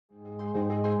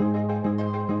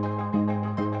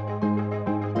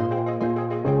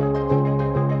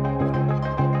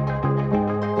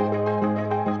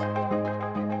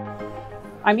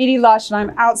I'm Edie Lush, and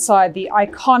I'm outside the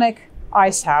iconic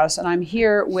ICEhouse, and I'm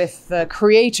here with the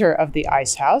creator of the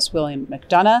ICEhouse, William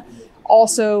McDonough,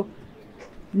 also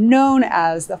known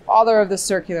as the father of the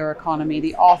circular economy,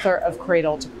 the author of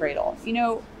Cradle to Cradle. You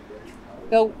know,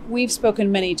 Bill, we've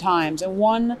spoken many times, and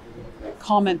one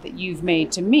comment that you've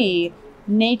made to me,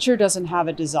 nature doesn't have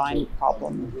a design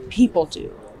problem, people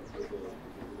do.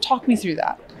 Talk me through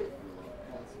that.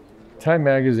 Time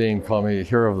magazine called me a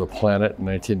hero of the planet in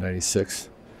 1996,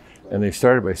 and they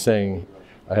started by saying,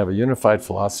 I have a unified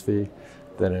philosophy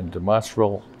that in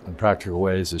demonstrable and practical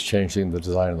ways is changing the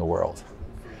design of the world.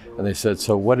 And they said,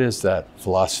 so what is that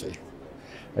philosophy?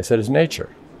 I said, it's nature.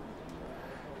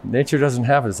 Nature doesn't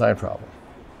have a design problem.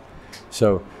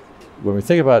 So when we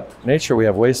think about nature, we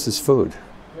have waste as food.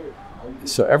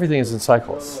 So everything is in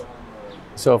cycles.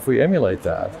 So if we emulate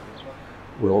that,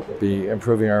 we'll be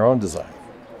improving our own design.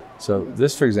 So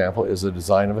this, for example, is a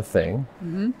design of a thing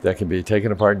that can be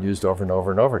taken apart and used over and over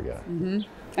and over again.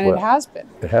 And well, it has been.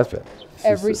 It has been.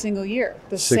 Every single year.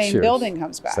 The same building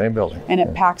comes back. Same building. And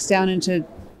it packs down into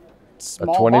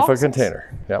small a 20-foot boxes.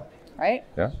 Container. Yep. Right?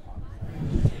 Yeah.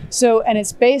 So, and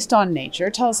it's based on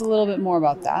nature. Tell us a little bit more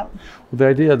about that. Well, the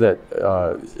idea that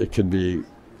it can be,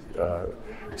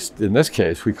 in this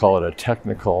case, we call it a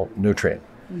technical nutrient.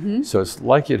 So it's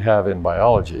like you'd have in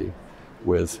biology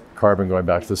with carbon going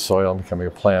back to the soil and becoming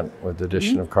a plant with the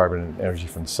addition of carbon and energy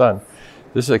from the sun.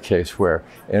 This is a case where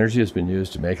energy has been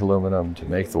used to make aluminum, to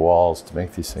make the walls, to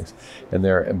make these things, and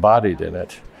they're embodied in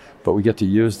it, but we get to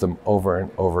use them over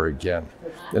and over again.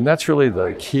 And that's really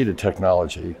the key to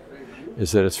technology,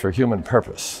 is that it's for human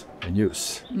purpose and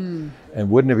use. And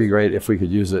wouldn't it be great if we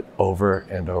could use it over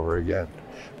and over again?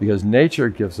 Because nature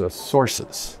gives us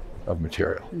sources of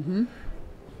material.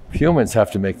 Humans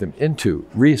have to make them into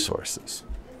resources.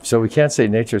 So we can't say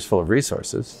nature's full of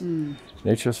resources.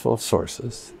 Nature's full of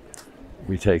sources.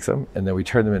 We take them and then we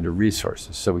turn them into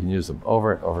resources so we can use them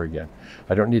over and over again.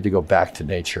 I don't need to go back to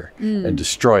nature and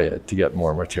destroy it to get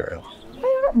more material.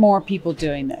 Why aren't more people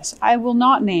doing this? I will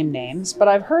not name names, but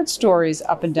I've heard stories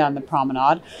up and down the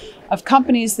promenade of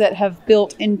companies that have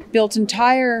built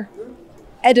entire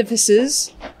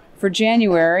edifices for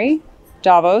January,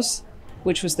 Davos,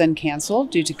 which was then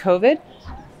canceled due to COVID.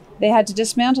 They had to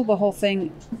dismantle the whole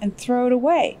thing and throw it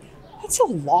away. That's a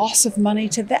loss of money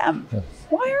to them. Yeah.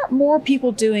 Why aren't more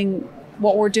people doing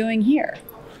what we're doing here?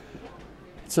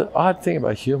 It's an odd thing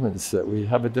about humans that we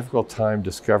have a difficult time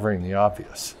discovering the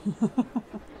obvious.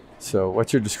 So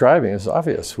what you're describing is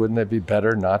obvious. Wouldn't it be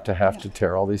better not to have to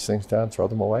tear all these things down, throw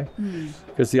them away?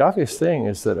 Because the obvious thing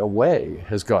is that away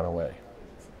has gone away.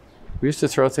 We used to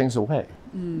throw things away.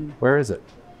 Where is it?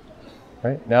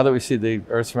 Right? Now that we see the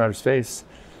Earth from outer space,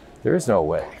 there is no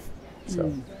way.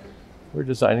 So we're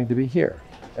designing to be here.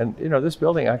 And you know, this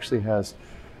building actually has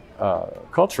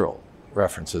cultural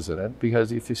references in it,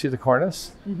 because if you see the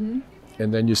cornice, and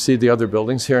then you see the other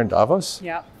buildings here in Davos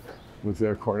with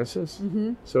their cornices,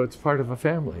 so it's part of a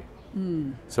family.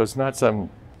 So it's not some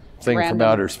thing random from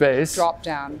outer space. Drop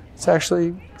down. It's actually,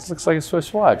 it looks like a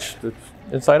Swiss watch, that's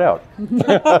inside out.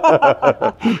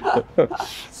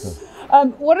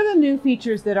 What are the new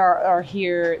features that are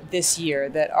here this year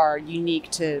that are unique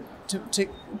to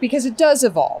because it does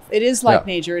evolve. It is like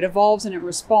nature, it evolves and it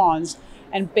responds.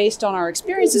 And based on our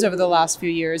experiences over the last few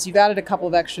years, you've added a couple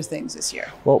of extra things this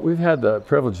year. Well, we've had the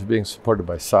privilege of being supported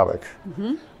by SABIC,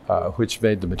 which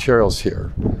made the materials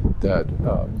here that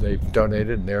they've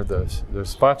donated, and they're the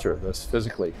sponsor of this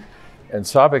physically. And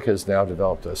SABIC has now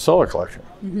developed a solar collector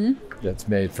that's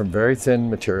made from very thin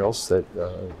materials that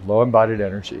low embodied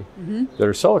energy that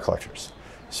are solar collectors.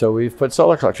 So we've put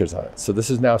solar collectors on it. So this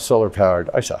is now solar-powered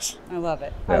ICEhouse. I love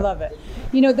it. Yeah. I love it.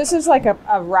 You know, this is like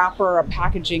a wrapper, a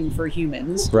packaging for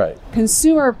humans. Right.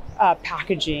 Consumer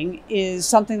packaging is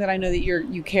something that I know that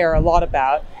you care a lot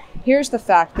about. Here's the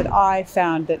fact that I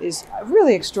found that is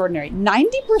really extraordinary.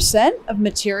 90% of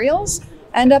materials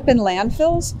end up in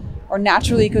landfills or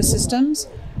natural ecosystems.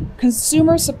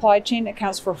 Consumer supply chain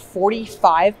accounts for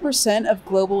 45% of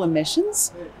global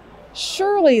emissions.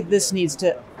 Surely this needs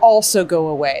to also go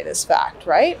away, this fact,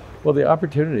 right? Well, the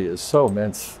opportunity is so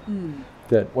immense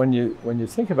that when you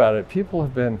think about it, people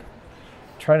have been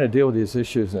trying to deal with these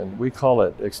issues, and we call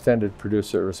it extended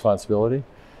producer responsibility.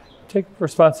 Take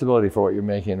responsibility for what you're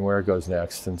making and where it goes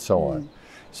next and so on.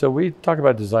 So we talk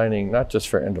about designing not just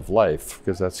for end of life,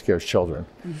 because that scares children,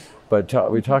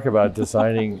 but we talk about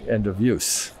designing end of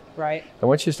use. Right. And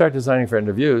once you start designing for end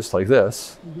of use like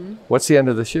this, what's the end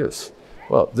of this use?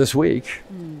 Well, this week,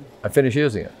 I finish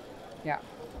using it. Yeah.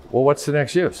 Well, what's the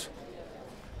next use?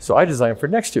 So I design for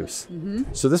next use.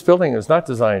 So this building is not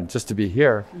designed just to be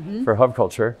here for Hub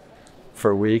Culture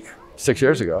for a week, 6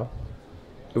 years ago.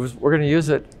 We're going to use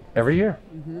it every year.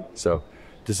 So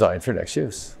design for next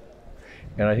use.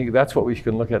 And I think that's what we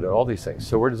can look at all these things.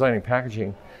 So we're designing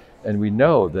packaging, and we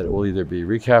know that it will either be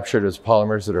recaptured as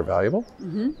polymers that are valuable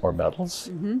or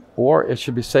metals, or it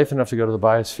should be safe enough to go to the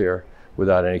biosphere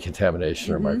without any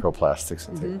contamination or microplastics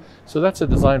and things. So that's a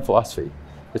design philosophy.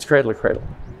 It's cradle to cradle.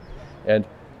 And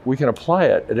we can apply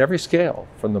it at every scale,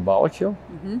 from the molecule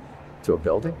to a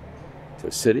building, to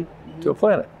a city, to a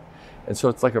planet. And so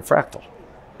it's like a fractal.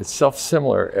 It's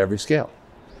self-similar at every scale.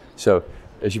 So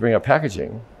as you bring up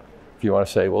packaging, if you want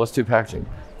to say, well, let's do packaging.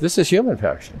 This is human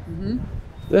packaging.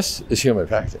 This is human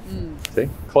packaging. See?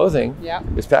 Clothing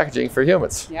is packaging for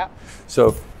humans.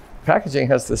 So packaging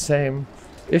has the same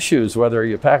issues whether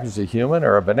you package a human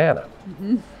or a banana.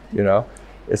 You know,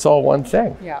 it's all one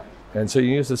thing. And so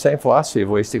you use the same philosophy of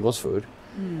waste equals food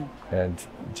and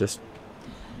just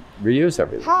reuse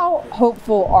everything. How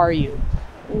hopeful are you?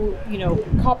 You know,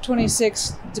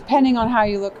 COP26, depending on how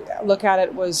you look at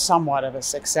it, was somewhat of a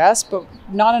success, but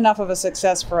not enough of a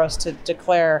success for us to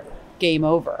declare game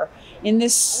over. In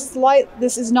this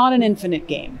is not an infinite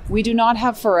game. We do not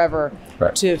have forever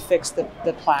to fix the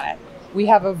planet. We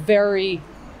have a very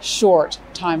short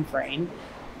time frame.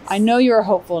 I know you're a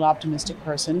hopeful and optimistic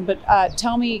person, but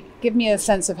give me a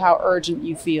sense of how urgent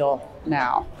you feel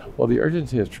now. Well, the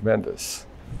urgency is tremendous.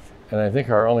 And I think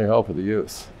our only hope are the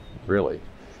youth, really.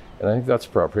 And I think that's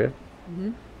appropriate.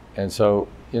 And so,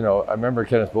 you know, I remember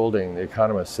Kenneth Boulding, the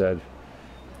economist, said,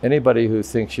 anybody who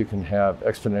thinks you can have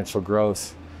exponential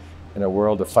growth in a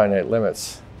world of finite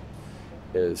limits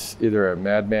is either a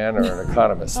madman or an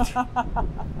economist.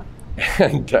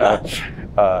 And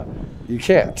you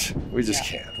can't. We just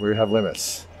can't. We have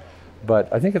limits.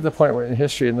 But I think at the point we're in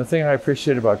history, and the thing I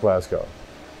appreciated about Glasgow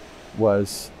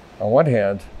was, on one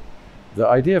hand, the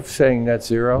idea of saying net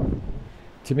zero,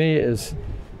 to me, is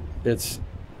it's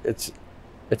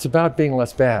about being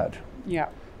less bad.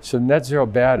 So net zero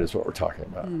bad is what we're talking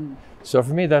about. So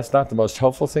for me, that's not the most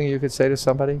hopeful thing you could say to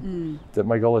somebody, that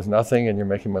my goal is nothing and you're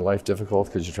making my life difficult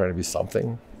because you're trying to be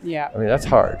something. I mean, that's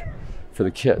hard for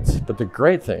the kids. But the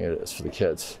great thing it is for the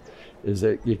kids is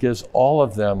that it gives all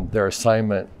of them their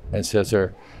assignment and says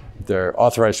they're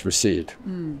authorized to proceed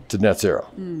to net zero.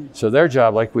 So their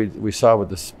job, like we saw with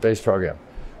the space program,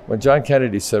 when John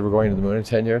Kennedy said we're going to the moon in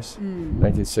 10 years,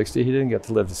 1960, he didn't get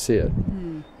to live to see it.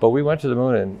 But we went to the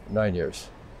moon in 9 years.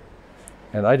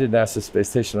 And I did NASA's space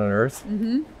station on Earth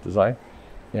design.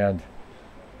 And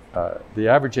the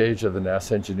average age of the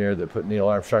NASA engineer that put Neil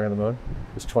Armstrong on the moon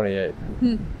was 28.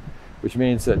 Which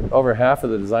means that over half of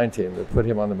the design team that put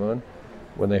him on the moon,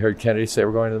 when they heard Kennedy say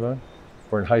we're going to the moon,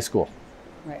 were in high school.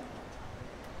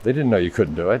 They didn't know you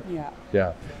couldn't do it.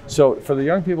 So for the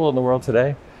young people in the world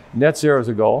today, net zero is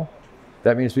a goal.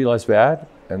 That means be less bad,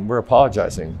 and we're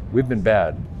apologizing. We've been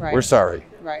bad. We're sorry.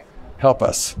 Help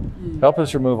us. Help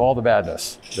us remove all the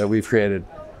badness that we've created.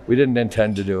 We didn't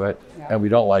intend to do it, and we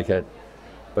don't like it.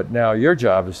 But now your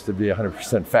job is to be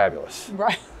 100% fabulous.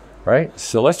 Right?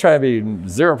 So let's try to be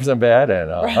 0% bad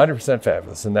and 100%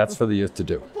 fabulous, and that's for the youth to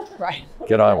do.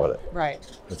 Get on with it.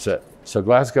 That's it. So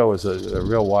Glasgow was a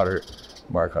real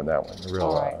watermark on that one, a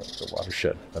real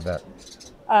watershed event.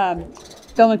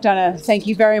 Bill McDonough, thank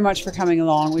you very much for coming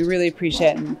along. We really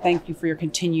appreciate it, and thank you for your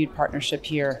continued partnership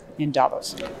here in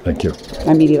Davos. Thank you.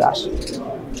 I'm Edie Lash.